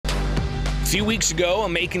few weeks ago, a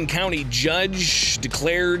Macon County judge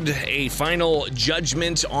declared a final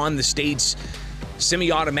judgment on the state's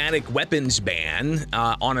semi-automatic weapons ban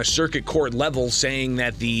on a circuit court level, saying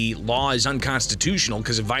that the law is unconstitutional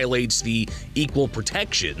because it violates the equal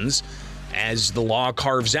protections, as the law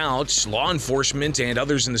carves out law enforcement and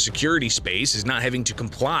others in the security space is not having to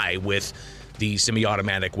comply with the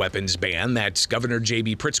semi-automatic weapons ban that Governor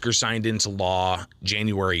J.B. Pritzker signed into law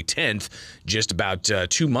January 10th, just about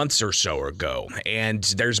 2 months or so ago. And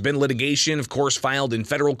there's been litigation, of course, filed in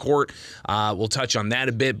federal court. We'll touch on that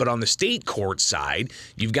a bit. But on the state court side,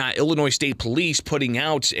 you've got Illinois State Police putting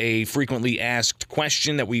out a frequently asked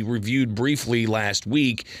question that we reviewed briefly last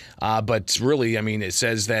week. But really, I mean, it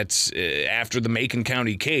says that after the Macon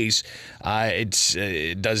County case,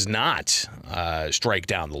 it does not strike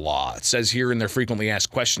down the law. It says here in their frequently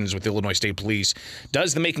asked questions with Illinois State Police,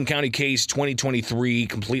 does the Macon County case 2023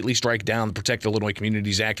 completely strike down the Protect Illinois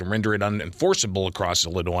Communities Act and render it unenforceable across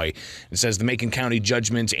Illinois? It says the Macon County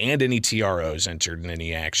judgment and any TROs entered in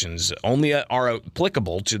any actions only are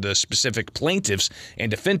applicable to the specific plaintiffs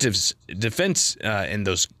and defense in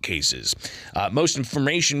those cases. Most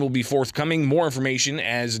information will be forthcoming, more information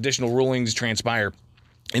as additional rulings transpire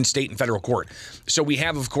in state and federal court. So we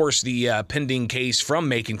have, of course, the pending case from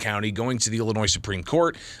Macon County going to the Illinois Supreme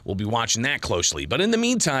Court. We'll be watching that closely. But in the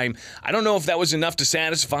meantime, I don't know if that was enough to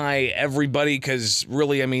satisfy everybody, because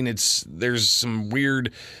really, I mean, there's some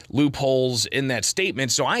weird loopholes in that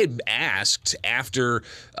statement. So I had asked, after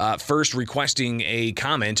first requesting a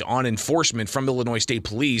comment on enforcement from Illinois State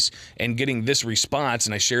Police and getting this response,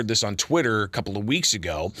 and I shared this on Twitter a couple of weeks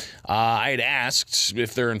ago, I had asked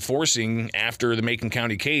if they're enforcing after the Macon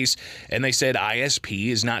County case, and they said ISP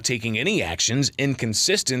is not taking any actions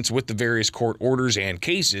inconsistent with the various court orders and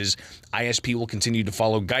cases. ISP will continue to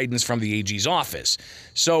follow guidance from the AG's office.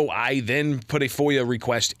 So I then put a FOIA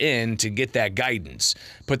request in to get that guidance,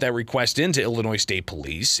 put that request into Illinois State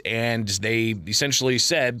Police, and they essentially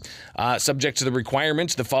said, subject to the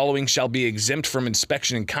requirements, the following shall be exempt from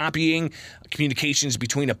inspection and copying: communications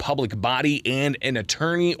between a public body and an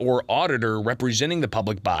attorney or auditor representing the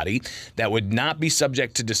public body that would not be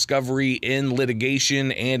subject to discovery in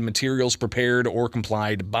litigation, and materials prepared or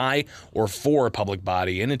complied by or for a public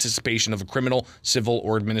body in anticipation of a criminal, civil,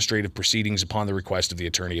 or administrative proceedings upon the request of the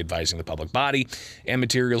attorney advising the public body, and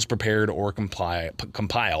materials prepared or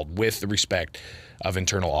compiled with the respect of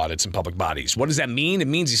internal audits and public bodies. What does that mean? It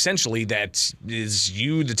means essentially that is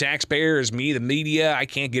you, the taxpayer, is me, the media, I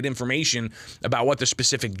can't get information about what the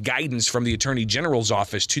specific guidance from the Attorney General's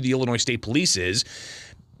office to the Illinois State Police is.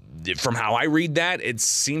 From how I read that, it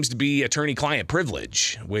seems to be attorney-client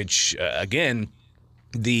privilege, which, again,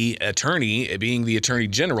 the attorney being the Attorney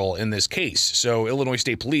General in this case. So Illinois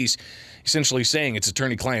State Police essentially saying it's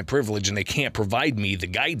attorney-client privilege and they can't provide me the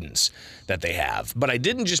guidance that they have. But I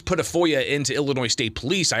didn't just put a FOIA into Illinois State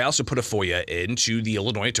Police. I also put a FOIA into the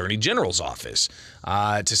Illinois Attorney General's office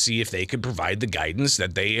to see if they could provide the guidance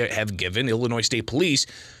that they have given Illinois State Police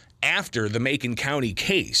after the Macon County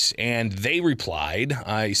case, and they replied,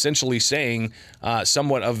 essentially saying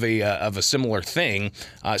somewhat of a similar thing,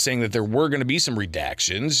 saying that there were going to be some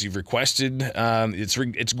redactions. You've requested,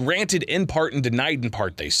 it's granted in part and denied in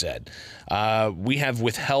part, they said. We have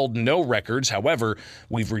withheld no records. However,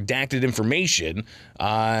 we've redacted information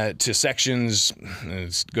to sections,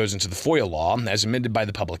 it goes into the FOIA law, as amended by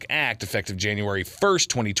the Public Act, effective January 1st,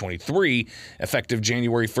 2023. Effective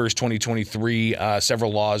January 1st, 2023,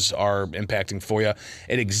 several laws are impacting FOIA.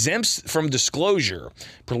 It exempts from disclosure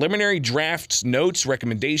preliminary drafts, notes,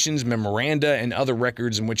 recommendations, memoranda, and other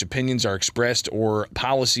records in which opinions are expressed or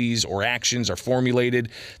policies or actions are formulated.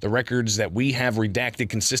 The records that we have redacted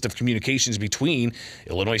consist of communications between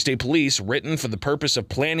Illinois State Police written for the purpose of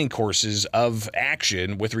planning courses of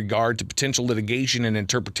action with regard to potential litigation and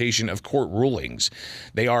interpretation of court rulings.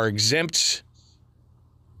 They are exempt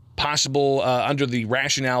possible under the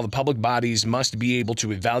rationale the public bodies must be able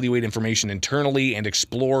to evaluate information internally and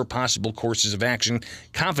explore possible courses of action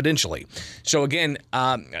confidentially. So again,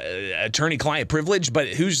 attorney-client privilege, but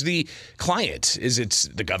who's the client? Is it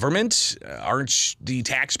the government? Aren't the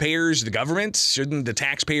taxpayers the government? Shouldn't the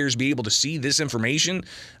taxpayers be able to see this information?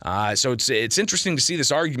 So it's interesting to see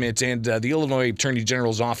this argument, and the Illinois Attorney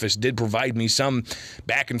General's office did provide me some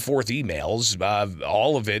back and forth emails.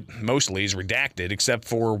 All of it mostly is redacted, except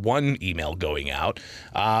for one email going out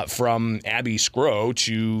from Abby Scrow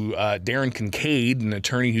to Darren Kincaid, an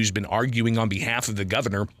attorney who's been arguing on behalf of the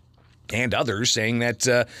governor and others saying that,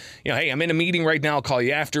 hey, I'm in a meeting right now. I'll call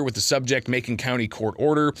you after with the subject Macon County court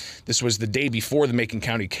order. This was the day before the Macon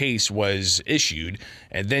County case was issued.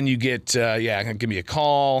 And then you get, give me a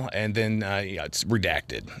call, and then it's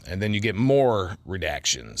redacted. And then you get more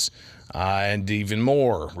redactions. And even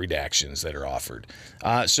more redactions that are offered.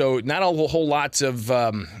 So not a whole lots of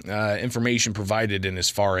information provided in as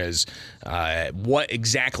far as what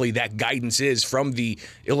exactly that guidance is from the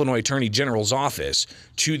Illinois Attorney General's office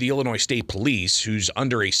to the Illinois State Police, who's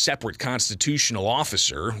under a separate constitutional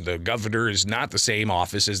officer. The governor is not the same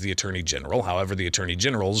office as the Attorney General. However, the Attorney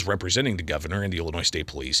General is representing the governor and the Illinois State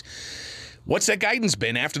Police. What's that guidance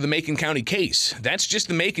been after the Macon County case? That's just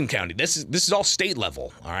the Macon County. This is all state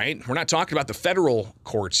level, all right? We're not talking about the federal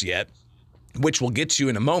courts yet, which we'll get to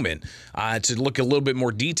in a moment, to look a little bit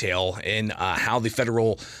more detail in how the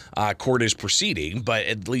federal court is proceeding. But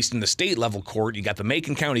at least in the state level court, you got the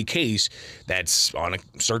Macon County case that's on a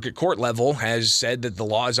circuit court level has said that the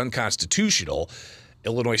law is unconstitutional.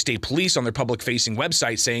 Illinois State Police on their public-facing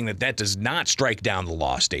website saying that that does not strike down the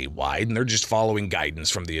law statewide, and they're just following guidance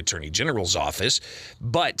from the Attorney General's office.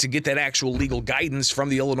 But to get that actual legal guidance from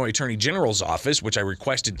the Illinois Attorney General's office, which I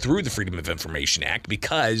requested through the Freedom of Information Act,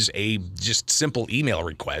 because a just simple email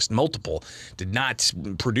request, multiple, did not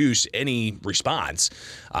produce any response.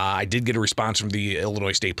 I did get a response from the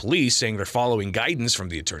Illinois State Police saying they're following guidance from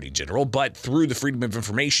the Attorney General, but through the Freedom of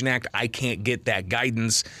Information Act, I can't get that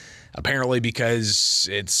guidance. Apparently because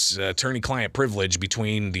it's attorney-client privilege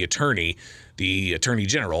between the Attorney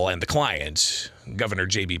General, and the client, Governor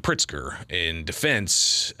J.B. Pritzker, in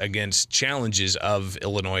defense against challenges of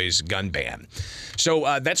Illinois' gun ban.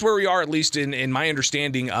 So that's where we are, at least in my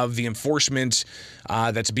understanding of the enforcement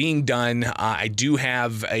that's being done. I do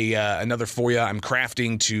have another FOIA I'm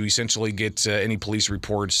crafting to essentially get any police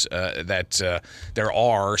reports that there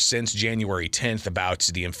are since January 10th about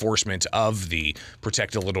the enforcement of the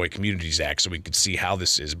Protect Illinois Communities Act, so we could see how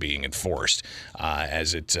this is being enforced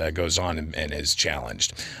as it goes on and is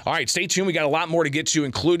challenged. All right, stay tuned. We got a lot more to get to,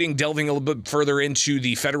 including delving a little bit further into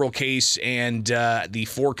the federal case and the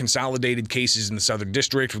 4 consolidated cases in the Southern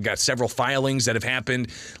District. We've got several filings that have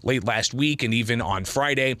happened late last week and even on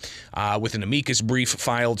Friday with an amicus brief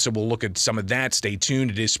filed, so we'll look at some of that. Stay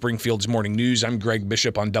tuned. It is Springfield's Morning News. I'm Greg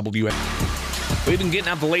Bishop on We've been getting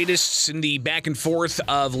out the latest in the back and forth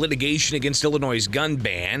of litigation against Illinois' gun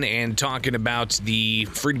ban and talking about the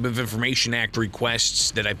Freedom of Information Act requests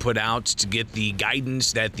that I put out to get the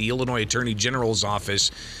guidance that the Illinois Attorney General's office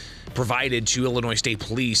provided to Illinois State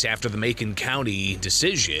Police after the Macon County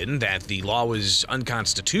decision that the law was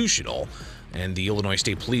unconstitutional. And the Illinois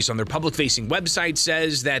State Police on their public-facing website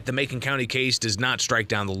says that the Macon County case does not strike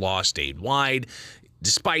down the law statewide,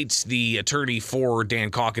 despite the attorney for Dan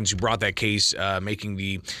Calkins, who brought that case, making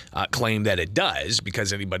the claim that it does,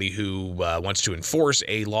 because anybody who wants to enforce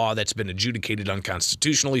a law that's been adjudicated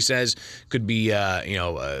unconstitutional, he says, could be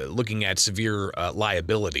looking at severe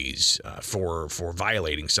liabilities for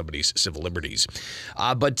violating somebody's civil liberties.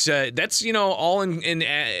 But that's all in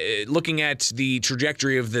looking at the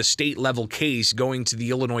trajectory of the state level case going to the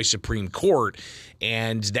Illinois Supreme Court.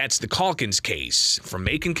 And that's the Calkins case from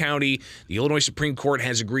Macon County. The Illinois Supreme Court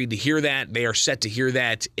has agreed to hear that. They are set to hear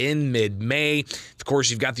that in mid-May. Of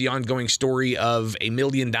course, you've got the ongoing story of a $1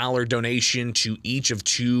 million donation to each of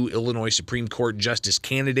 2 Illinois Supreme Court justice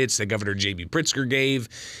candidates that Governor J.B. Pritzker gave.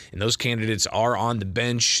 And those candidates are on the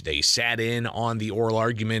bench. They sat in on the oral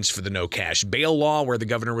arguments for the no-cash bail law, where the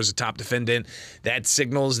governor was a top defendant. That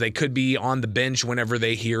signals they could be on the bench whenever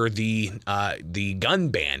they hear the gun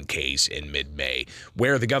ban case in mid-May,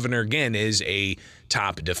 where the governor, again, is a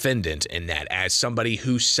top defendant in that as somebody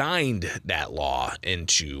who signed that law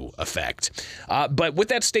into effect. But with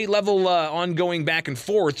that state level ongoing back and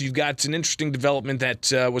forth, you've got an interesting development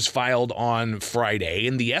that was filed on Friday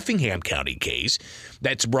in the Effingham County case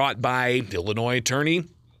that's brought by the Illinois attorney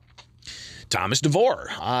Thomas DeVore.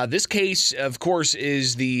 This case, of course,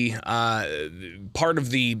 is the part of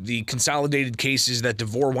the consolidated cases that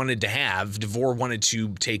DeVore wanted to have. DeVore wanted to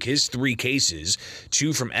take his 3 cases,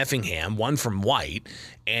 2 from Effingham, 1 from White,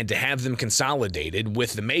 and to have them consolidated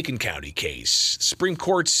with the Macon County case. The Supreme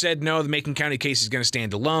Court said no, the Macon County case is going to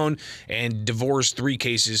stand alone, and DeVore's 3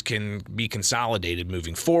 cases can be consolidated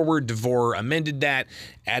moving forward. DeVore amended that,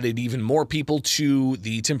 added even more people to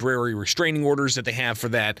the temporary restraining orders that they have for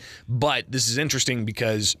that. But this is interesting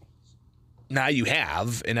because now you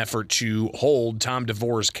have an effort to hold Tom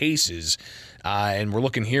DeVore's cases. And we're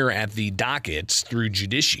looking here at the dockets through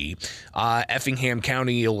Judici, Effingham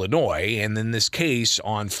County, Illinois. And in this case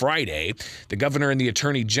on Friday, the governor and the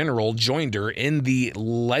attorney general joined her in the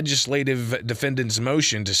legislative defendant's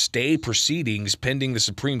motion to stay proceedings pending the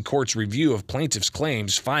Supreme Court's review of plaintiff's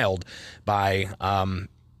claims filed by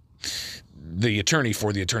the attorney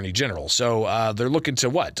for the attorney general. So they're looking to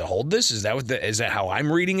what? To hold this? Is that how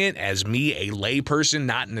I'm reading it? As me, a lay person,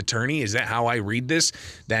 not an attorney? Is that how I read this?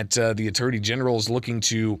 That the attorney general is looking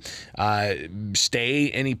to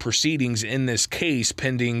stay any proceedings in this case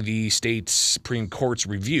pending the state Supreme Court's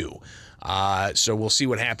review. So we'll see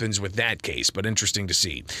what happens with that case, but interesting to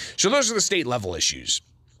see. So those are the state level issues.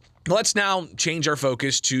 Let's now change our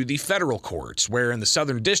focus to the federal courts, where in the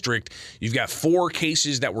Southern District, you've got 4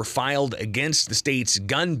 cases that were filed against the state's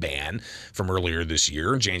gun ban from earlier this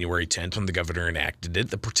year, January 10th, when the governor enacted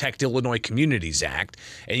it, the Protect Illinois Communities Act.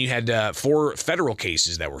 And you had 4 federal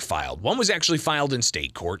cases that were filed. One was actually filed in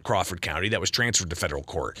state court, Crawford County, that was transferred to federal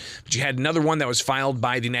court. But you had another one that was filed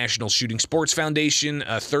by the National Shooting Sports Foundation,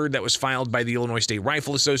 a third that was filed by the Illinois State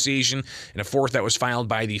Rifle Association, and a fourth that was filed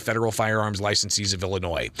by the Federal Firearms Licensees of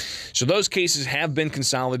Illinois. So those cases have been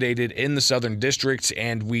consolidated in the Southern District,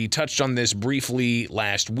 and we touched on this briefly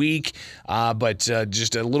last week, but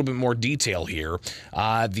just a little bit more detail here.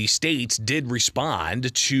 The states did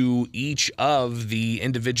respond to each of the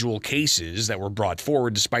individual cases that were brought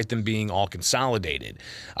forward, despite them being all consolidated.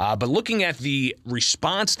 But looking at the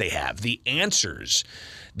response they have, the answers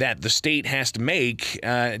that the state has to make,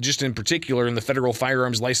 just in particular in the Federal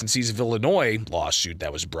Firearms Licensees of Illinois lawsuit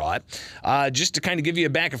that was brought. Just to kind of give you a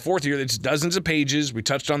back and forth here, it's dozens of pages. We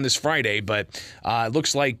touched on this Friday, but it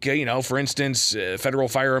looks like, for instance, Federal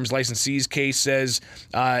Firearms Licensees case says,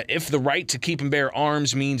 if the right to keep and bear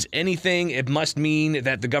arms means anything, it must mean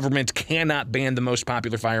that the government cannot ban the most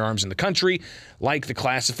popular firearms in the country, like the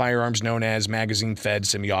class of firearms known as magazine-fed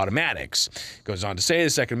semi-automatics. It goes on to say the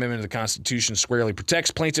Second Amendment of the Constitution squarely protects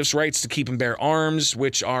plaintiffs' rights to keep and bear arms,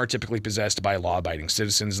 which are typically possessed by law-abiding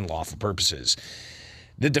citizens in lawful purposes.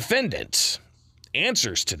 The defendant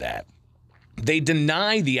answers to that. They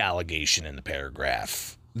deny the allegation in the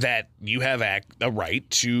paragraph that you have a right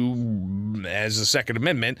to, as a Second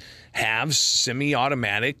Amendment, have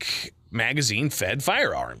semi-automatic magazine-fed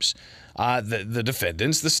firearms. The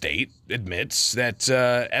defendants, the state, admits that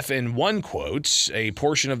FN1 quotes a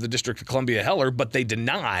portion of the District of Columbia Heller, but they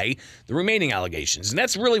deny the remaining allegations. And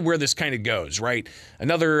that's really where this kind of goes, right?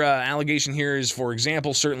 Another allegation here is, for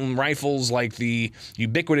example, certain rifles like the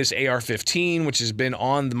ubiquitous AR-15, which has been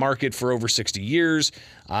on the market for over 60 years,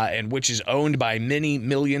 and which is owned by many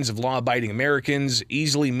millions of law-abiding Americans,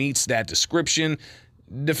 easily meets that description.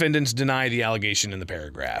 Defendants deny the allegation in the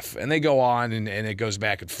paragraph. And they go on, and it goes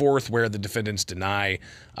back and forth where the defendants deny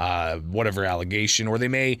whatever allegation, or they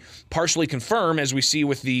may partially confirm, as we see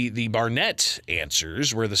with the Barnett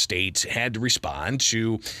answers, where the state had to respond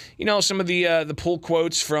to, some of the pull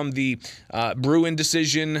quotes from the Bruin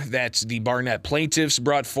decision that the Barnett plaintiffs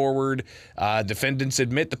brought forward. Defendants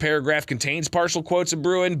admit the paragraph contains partial quotes of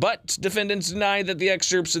Bruin, but defendants deny that the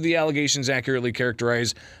excerpts of the allegations accurately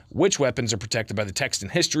characterize which weapons are protected by the text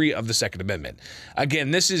and history of the Second Amendment.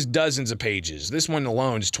 Again, this is dozens of pages. This one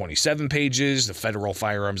alone is 27 pages. The Federal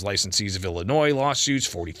Firearms Licensees of Illinois lawsuits,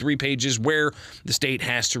 43 pages, where the state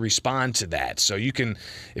has to respond to that. So you can,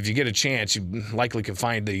 if you get a chance, you likely can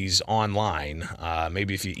find these online.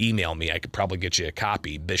 Maybe if you email me, I could probably get you a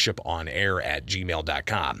copy,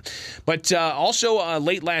 bishoponair@gmail.com. But also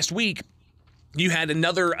late last week, you had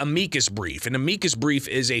another amicus brief. An amicus brief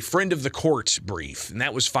is a friend of the court brief, and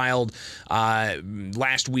that was filed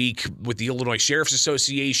last week with the Illinois Sheriff's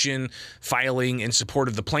Association, filing in support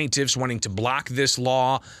of the plaintiffs wanting to block this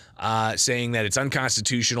law, saying that it's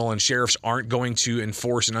unconstitutional and sheriffs aren't going to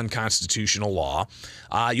enforce an unconstitutional law.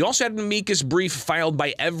 You also had an amicus brief filed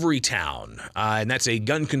by Everytown, and that's a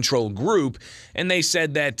gun control group, and they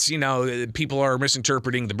said that, people are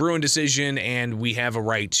misinterpreting the Bruin decision, and we have a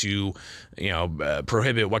right to,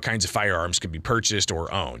 prohibit what kinds of firearms can be purchased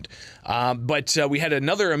or owned. But we had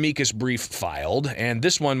another amicus brief filed, and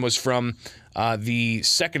this one was from the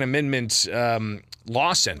Second Amendment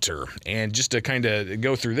Law Center. And just to kind of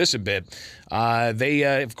go through this a bit,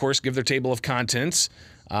 they, of course, give their table of contents,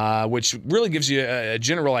 which really gives you a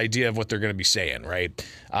general idea of what they're going to be saying, right?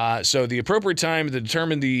 So the appropriate time to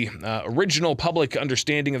determine the original public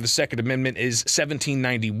understanding of the Second Amendment is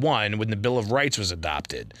 1791, when the Bill of Rights was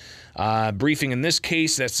adopted. Briefing in this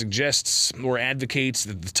case that suggests or advocates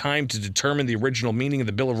that the time to determine the original meaning of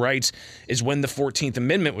the Bill of Rights is when the 14th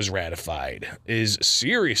Amendment was ratified is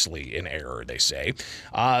seriously in error, they say.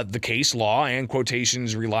 The case law and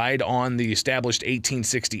quotations relied on the established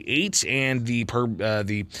 1868 and the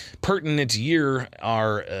pertinent year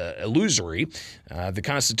are illusory. The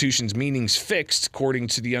Constitution's meanings fixed according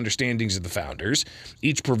to the understandings of the founders.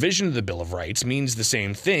 Each provision of the Bill of Rights means the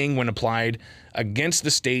same thing when applied against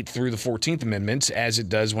the state through the 14th Amendment as it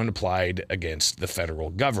does when applied against the federal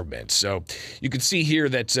government. So you can see here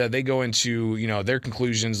that they go into, their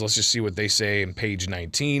conclusions. Let's just see what they say in page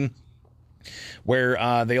 19,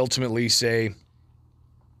 where they ultimately say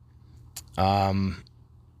the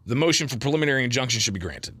motion for preliminary injunction should be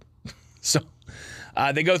granted. So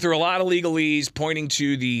they go through a lot of legalese pointing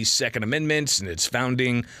to the Second Amendment and its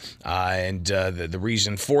founding and the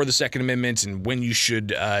reason for the Second Amendment and when you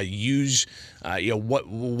should use,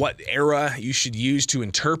 what era you should use to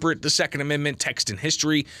interpret the Second Amendment, text and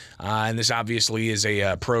history. And this obviously is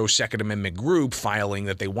a pro-Second Amendment group filing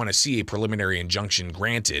that they want to see a preliminary injunction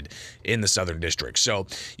granted in the Southern District. So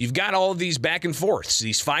you've got all of these back and forths,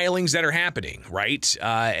 these filings that are happening, right?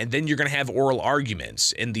 And then you're going to have oral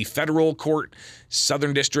arguments in the federal court.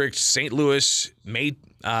 Southern District, St. Louis,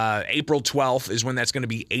 April 12th is when that's going to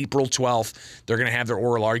be. April 12th, they're going to have their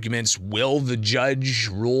oral arguments. Will the judge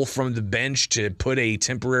rule from the bench to put a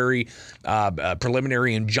temporary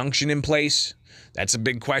preliminary injunction in place? That's a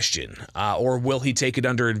big question. Or will he take it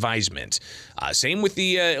under advisement? Same with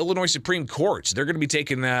the Illinois Supreme Court. They're going to be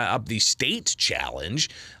taking up the state challenge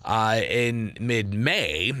in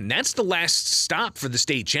mid-May. And that's the last stop for the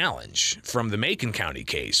state challenge from the Macon County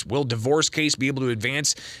case. Will divorce case be able to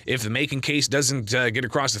advance if the Macon case doesn't get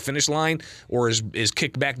across the finish line or is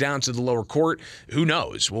kicked back down to the lower court? Who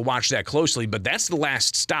knows? We'll watch that closely. But that's the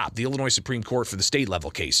last stop, the Illinois Supreme Court for the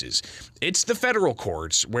state-level cases. It's the federal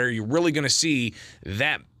courts where you're really going to see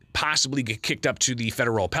that possibly get kicked up to the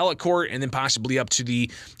federal appellate court and then possibly up to the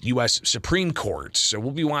U.S. Supreme Court. So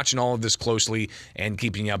we'll be watching all of this closely and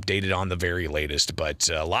keeping you updated on the very latest. But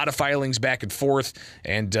a lot of filings back and forth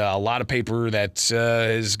and a lot of paper that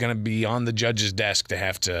is going to be on the judge's desk to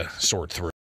have to sort through.